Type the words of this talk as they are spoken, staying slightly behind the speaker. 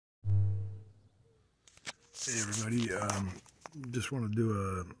Hey everybody, just want to do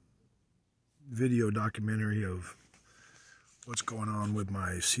a video documentary of what's going on with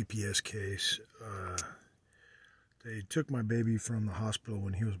my CPS case. They took my baby from the hospital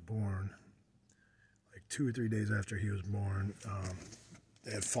when he was born, like 2 or 3 days after he was born.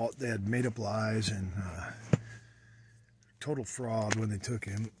 They had made up lies and total fraud when they took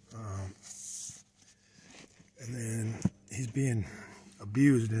him. And then he's being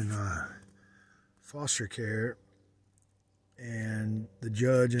abused in foster care, and the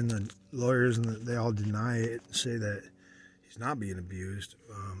judge and the lawyers they all deny it and say that he's not being abused.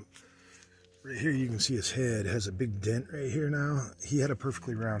 Right here you can see his head has a big dent right here now. He had a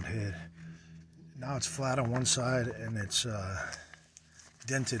perfectly round head. Now it's flat on one side and it's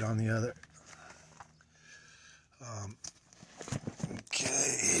dented on the other.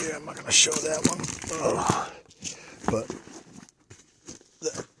 Okay, here I'm not going to show that one. But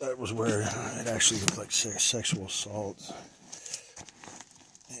that was where it actually looked like sexual assault.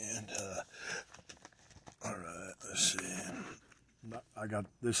 And all right, let's see.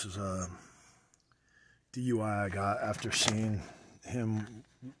 This is a DUI I got after seeing him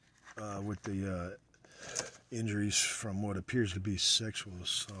with the injuries from what appears to be sexual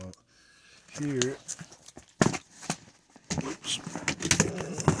assault. Here, oops.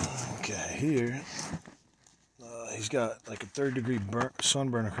 Okay, here. He's got like a 3rd-degree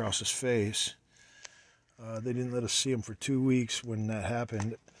sunburn across his face. They didn't let us see him for 2 weeks when that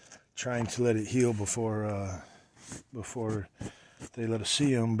happened, trying to let it heal before they let us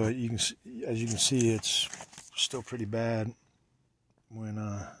see him. But as you can see, it's still pretty bad when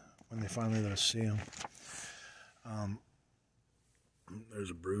they finally let us see him.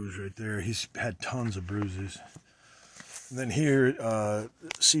 There's a bruise right there. He's had tons of bruises. And then here,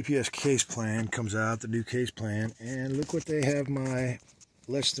 CPS case plan comes out, the new case plan, and look what they have my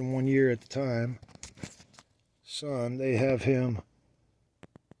less than 1 year at the time son. They have him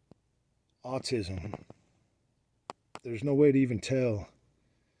autism. There's no way to even tell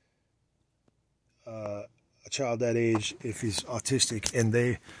a child that age if he's autistic, and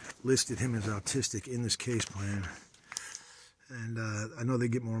they listed him as autistic in this case plan. And I know they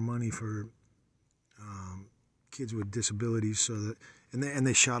get more money for kids with disabilities, so that and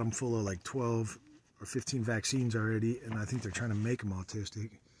they shot them full of like 12 or 15 vaccines already, and I think they're trying to make them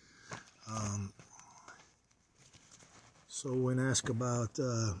autistic. So when asked about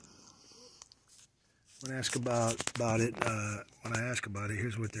it,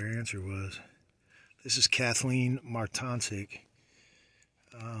 here's what their answer was. This is Kathleen Martonsik.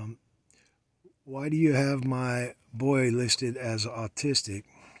 Why do you have my boy listed as autistic?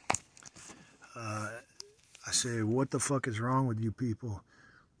 I say, what the fuck is wrong with you people?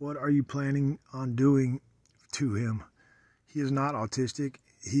 What are you planning on doing to him? He is not autistic.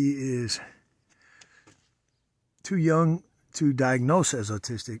 He is too young to diagnose as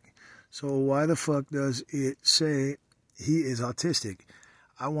autistic. So why the fuck does it say he is autistic?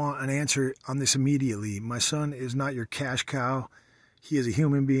 I want an answer on this immediately. My son is not your cash cow. He is a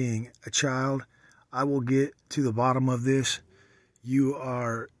human being, a child. I will get to the bottom of this. You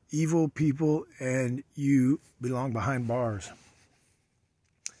are evil people and you belong behind bars.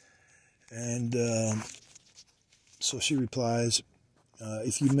 And so she replies,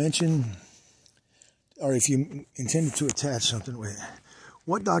 if you mention, or if you intended to attach something, wait,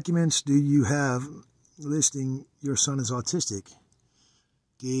 what documents do you have listing your son as autistic?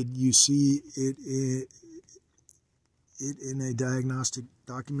 Did you see it in a diagnostic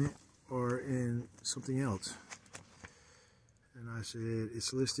document or in something else? And I said,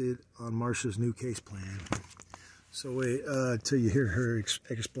 it's listed on Marsha's new case plan. So wait till you hear her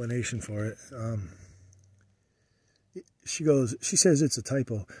explanation for it. She says it's a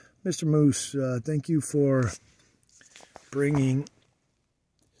typo. Mr. Moose, thank you for bringing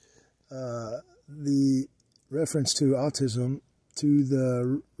the reference to autism to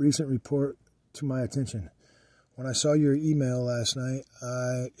the recent report to my attention. When I saw your email last night,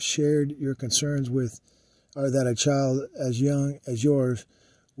 I shared your concerns that a child as young as yours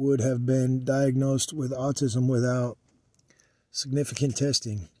would have been diagnosed with autism without significant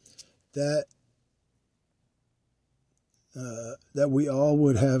testing. That we all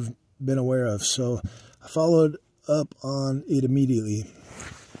would have been aware of. So I followed up on it immediately.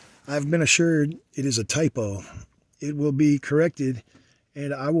 I've been assured it is a typo. It will be corrected,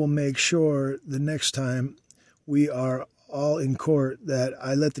 and I will make sure the next time we are all in court that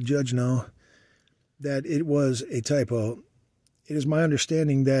I let the judge know that it was a typo. It is my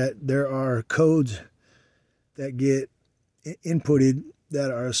understanding that there are codes that get inputted that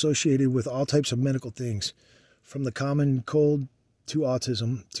are associated with all types of medical things, from the common cold to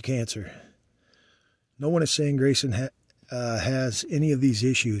autism to cancer. No one is saying Grayson has any of these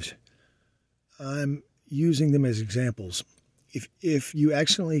issues. I'm using them as examples. If you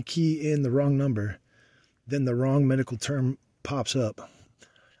accidentally key in the wrong number, then the wrong medical term pops up.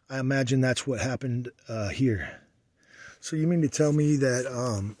 I imagine that's what happened here. So you mean to tell me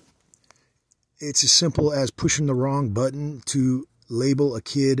that it's as simple as pushing the wrong button to label a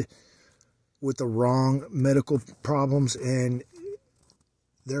kid with the wrong medical problems and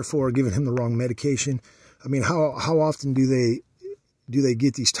therefore giving him the wrong medication? I mean, how often do they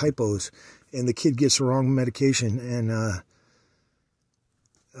get these typos and the kid gets the wrong medication? And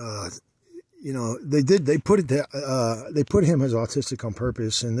you know, they put him as autistic on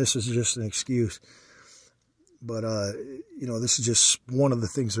purpose, and this is just an excuse. But you know, this is just one of the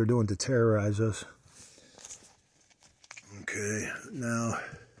things they're doing to terrorize us. Okay, now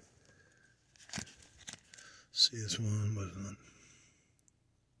see this one wasn't.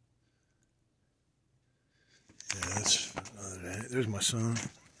 Yeah, that's another day. There's my son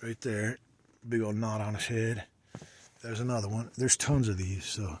right there, big old knot on his head. There's another one. There's tons of these.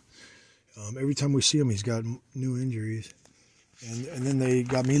 So every time we see him, he's got new injuries. And then they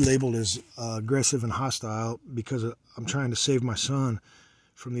got me labeled as aggressive and hostile because I'm trying to save my son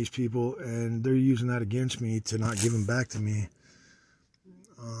from these people, and they're using that against me to not give him back to me.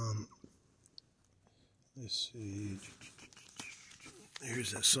 Let's see.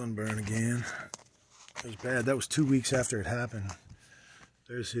 Here's that sunburn again. It was bad. That was 2 weeks after it happened.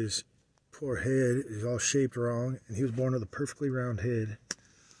 There's his poor head. He's all shaped wrong, and he was born with a perfectly round head.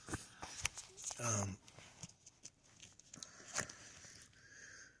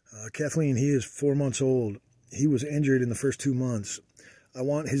 Kathleen, he is 4 months old. He was injured in the first 2 months. I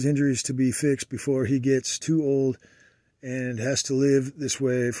want his injuries to be fixed before he gets too old and has to live this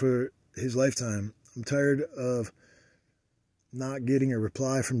way for his lifetime. I'm tired of not getting a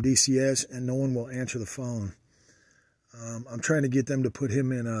reply from DCS and no one will answer the phone. I'm trying to get them to put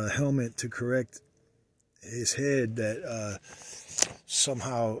him in a helmet to correct his head that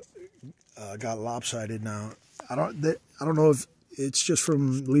somehow got lopsided now. I don't know if it's just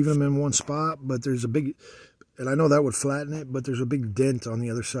from leaving him in one spot, but there's a big, and I know that would flatten it, but there's a big dent on the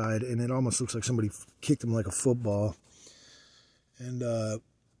other side, and it almost looks like somebody kicked him like a football. And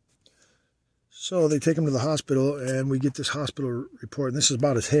so they take him to the hospital, and we get this hospital report, and this is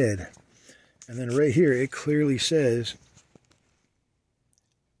about his head. And then right here, it clearly says,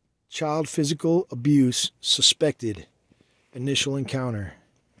 child physical abuse suspected, initial encounter.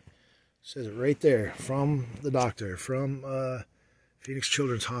 Says it right there from the doctor, from Phoenix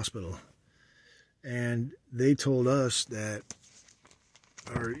Children's Hospital. And they told us that,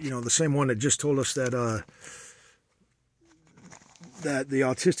 or, you know, the same one that just told us that that the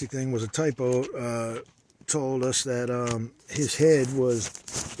autistic thing was a typo, told us that his head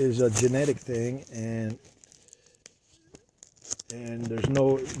is a genetic thing, and there's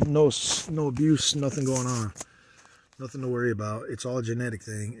no abuse, nothing going on, nothing to worry about. It's all a genetic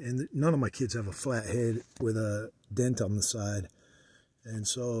thing, and none of my kids have a flat head with a dent on the side, and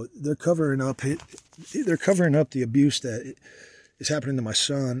so they're covering up the abuse that is happening to my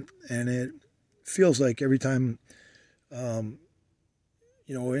son, and it feels like every time.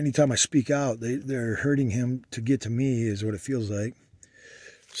 You know, anytime I speak out, they're hurting him to get to me is what it feels like.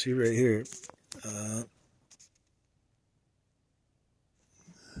 See right here.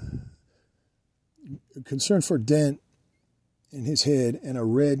 Concern for dent in his head and a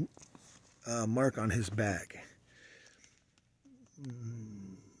red mark on his back.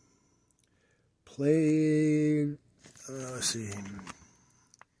 Plague, let's see.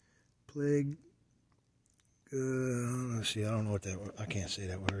 Plague. Let's see, I don't know what that word, I can't say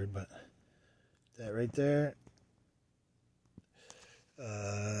that word, but that right there.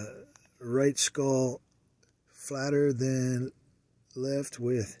 Right skull flatter than left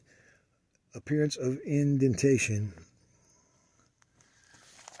with appearance of indentation.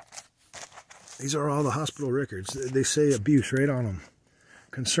 These are all the hospital records. They say abuse right on them.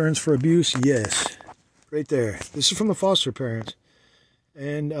 Concerns for abuse, yes. Right there. This is from the foster parents.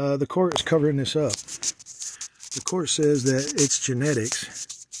 And the court is covering this up. The court says that it's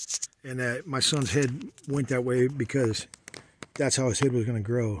genetics and that my son's head went that way because that's how his head was going to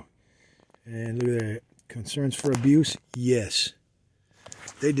grow. And look at that. Concerns for abuse? Yes.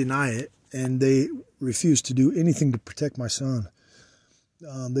 They deny it, and they refuse to do anything to protect my son.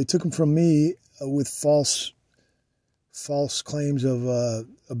 They took him from me with false claims of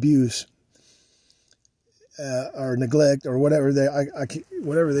abuse. Or neglect, or whatever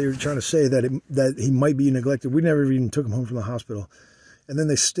whatever they were trying to say, that he might be neglected. We never even took him home from the hospital, and then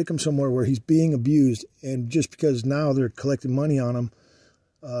they stick him somewhere where he's being abused, and just because now they're collecting money on him,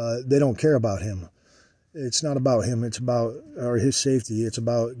 they don't care about him. it's not about him. It's about his safety. It's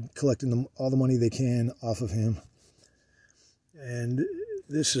about collecting all the money they can off of him. And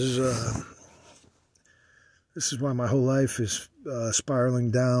this is why my whole life is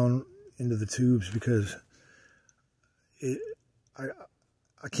spiraling down into the tubes, because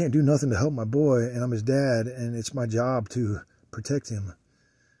I can't do nothing to help my boy, and I'm his dad, and it's my job to protect him.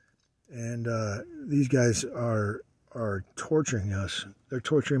 And these guys are torturing us. They're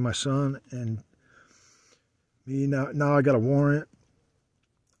torturing my son and me. Now I got a warrant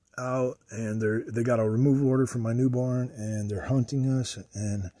out, and they got a removal order for my newborn, and they're hunting us,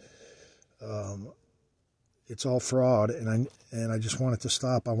 and it's all fraud. And I just want it to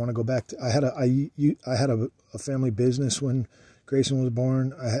stop. I want to go back to. I had a family business when Grayson was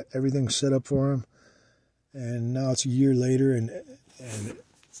born. I had everything set up for him, and now it's a year later, and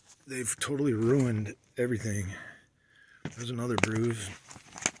they've totally ruined everything. There's another bruise.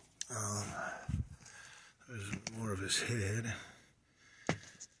 There's more of his head.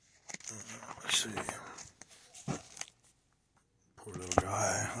 Let's see. Poor little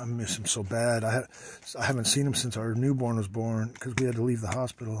guy. I miss him so bad. I haven't seen him since our newborn was born, because we had to leave the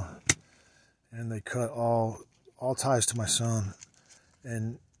hospital, and they cut all ties to my son,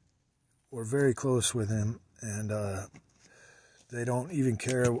 and we're very close with him, and they don't even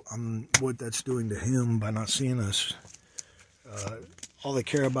care what that's doing to him by not seeing us. All they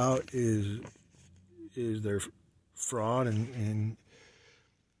care about is their fraud and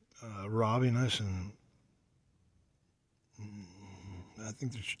robbing us, and I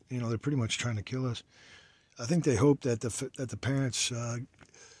think they're pretty much trying to kill us. I think they hope that the parents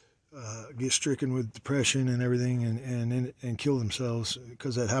get stricken with depression and everything, and kill themselves,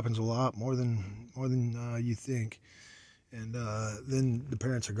 because that happens a lot, more than you think. And then the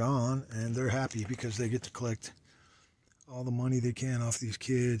parents are gone, and they're happy because they get to collect all the money they can off these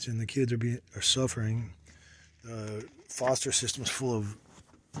kids, and the kids are suffering. The foster system is full of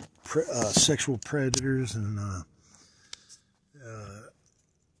sexual predators, and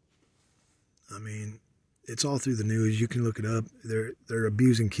I mean, it's all through the news. You can look it up. They're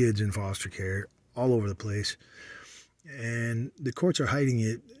abusing kids in foster care all over the place, and the courts are hiding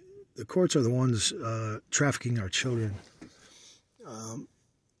it. The courts are the ones trafficking our children.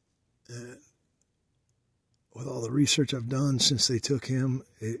 With all the research I've done since they took him,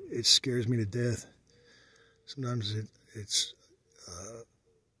 it scares me to death. Sometimes it's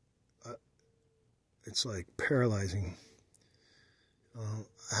like paralyzing.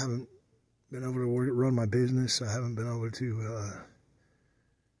 I haven't been able to run my business. I haven't been able to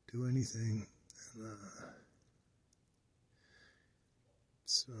do anything.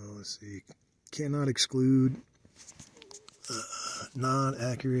 So let's see. Cannot exclude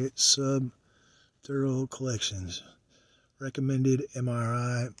non-accurate subdural collections. Recommended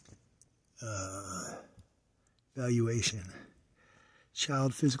MRI evaluation.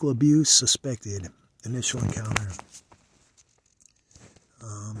 Child physical abuse suspected. Initial encounter.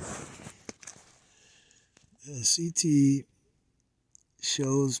 CT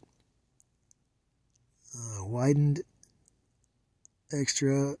shows widened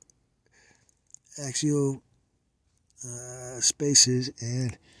extra axial spaces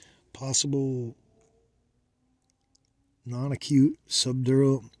and possible non-acute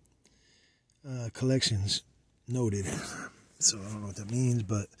subdural collections noted. So I don't know what that means,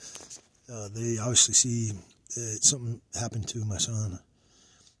 but they obviously see that something happened to my son,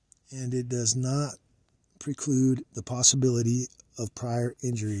 and it does not preclude the possibility of prior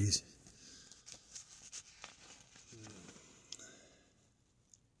injuries.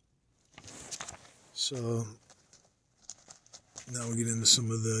 So now we'll get into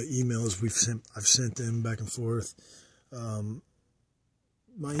some of the emails I've sent them back and forth.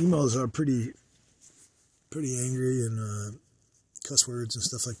 My emails are pretty angry and cuss words and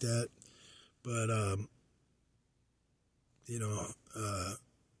stuff like that. But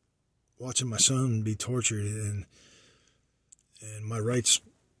watching my son be tortured and my rights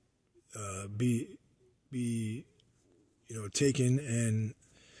be taken, and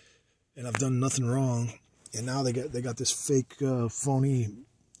I've done nothing wrong, and now they got this fake phony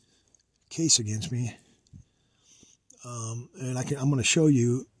case against me, and I'm going to show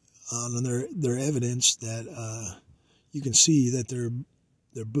you on their evidence that you can see that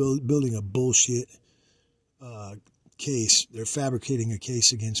they're building a bullshit case. They're fabricating a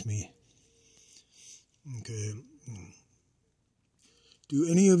case against me. Okay. Do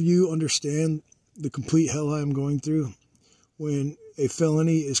any of you understand the complete hell I am going through when a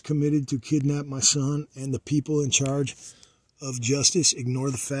felony is committed to kidnap my son, and the people in charge of justice ignore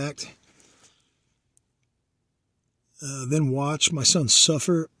the fact? Then watch my son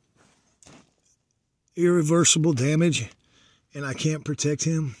suffer irreversible damage and I can't protect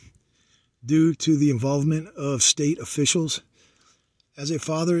him due to the involvement of state officials. As a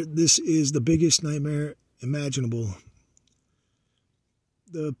father, this is the biggest nightmare imaginable.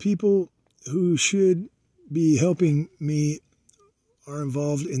 The people who should be helping me are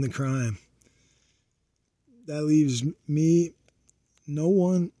involved in the crime. That leaves me no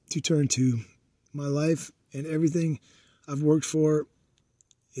one to turn to. My life and everything I've worked for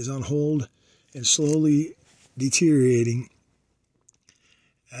is on hold and slowly deteriorating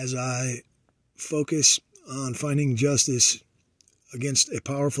as I focus on finding justice against a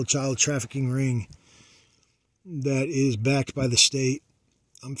powerful child trafficking ring that is backed by the state.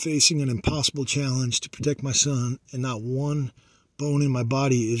 I'm facing an impossible challenge to protect my son, and not one bone in my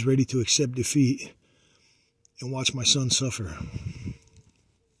body is ready to accept defeat and watch my son suffer.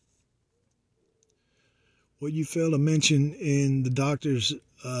 What you fail to mention in the doctors,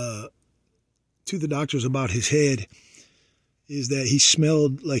 to the doctors about his head, is that he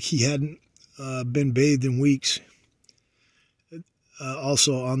smelled like he hadn't been bathed in weeks.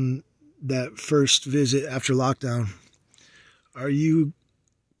 Also, on that first visit after lockdown, are you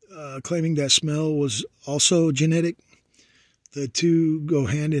claiming that smell was also genetic? The two go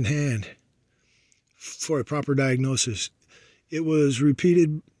hand in hand for a proper diagnosis. It was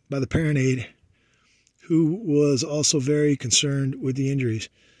repeated by the parent aide, who was also very concerned with the injuries.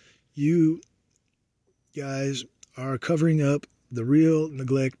 You guys are covering up the real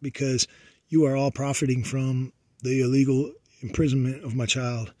neglect because you are all profiting from the illegal imprisonment of my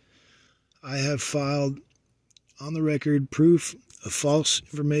child. I have filed on the record proof of false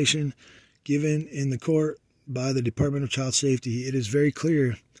information given in the court by the Department of Child Safety. It is very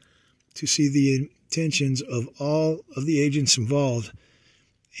clear to see the intentions of all of the agents involved,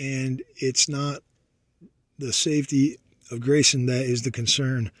 and it's not the safety of Grayson that is the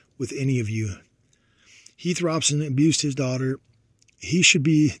concern with any of you. Heath Robson abused his daughter. He should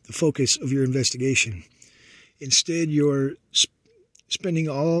be the focus of your investigation. Instead, you're spending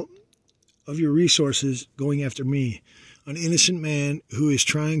all of your resources going after me, an innocent man who is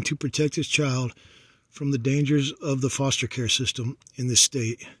trying to protect his child from the dangers of the foster care system in this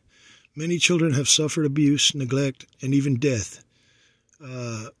state. Many children have suffered abuse, neglect, and even death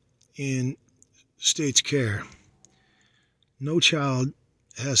in state's care. No child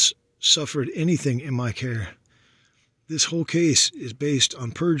has suffered anything in my care. This whole case is based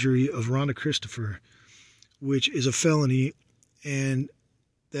on perjury of Rhonda Christopher, which is a felony, and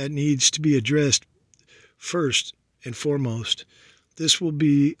that needs to be addressed first and foremost. This will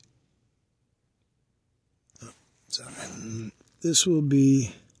be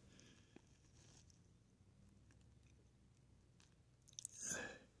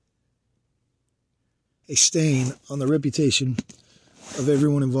a stain on the reputation of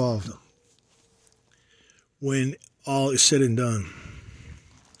everyone involved when all is said and done.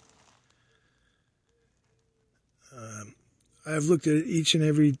 I've looked at each and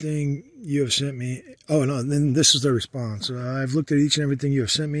everything you have sent me. Oh, no, then this is the response. I've looked at each and everything you have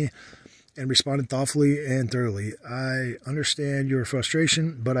sent me and responded thoughtfully and thoroughly. I understand your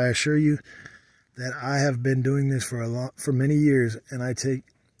frustration, but I assure you that I have been doing this for many years, and I take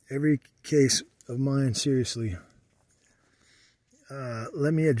every case of mine seriously.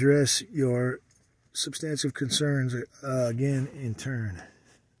 Let me address your substantive concerns again in turn.